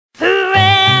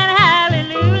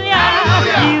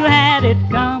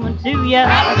hallelujah.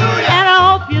 Hallelujah. And I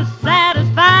hope you're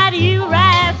satisfied, you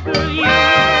rascal, you.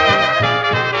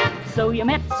 So you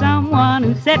met someone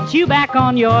who set you back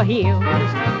on your heels.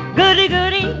 Goody,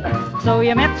 goody. So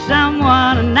you met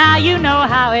someone and now you know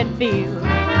how it feels.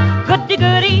 Goody,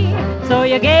 goody. So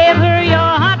you gave her your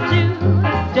heart too,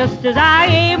 just as I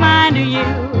gave mine to you.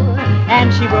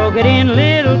 And she broke it in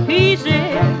little pieces.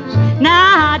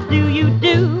 Now how do you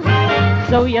do?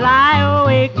 So you lie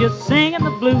awake just singing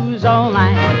the blues all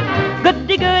night.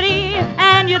 Goody, goody.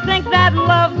 And you think that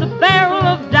love's a barrel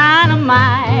of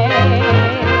dynamite.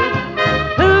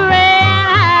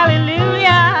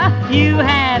 You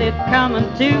had it coming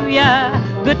to ya.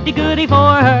 Goody, goody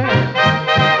for her.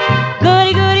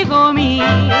 Goody, goody for me.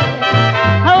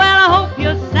 Oh, well, I hope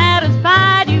you're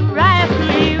satisfied, you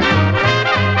rascal, you.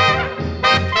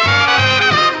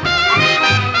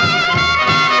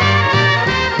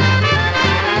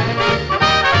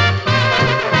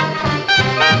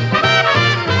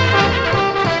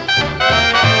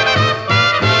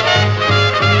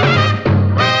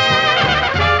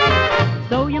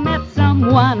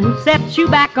 One who set you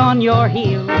back on your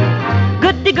heels.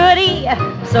 Goody, goody.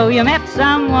 So you met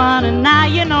someone and now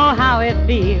you know how it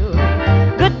feels.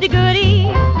 Goody, goody.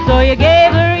 So you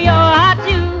gave her your heart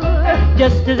too,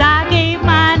 just as I gave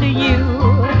mine to you.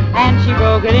 And she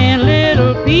broke it in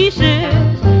little pieces.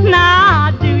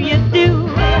 Now how do you do?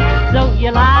 So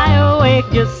you lie awake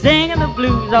just singing the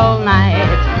blues all night.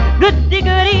 Goody,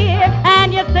 goody.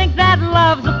 And you think that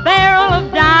love's a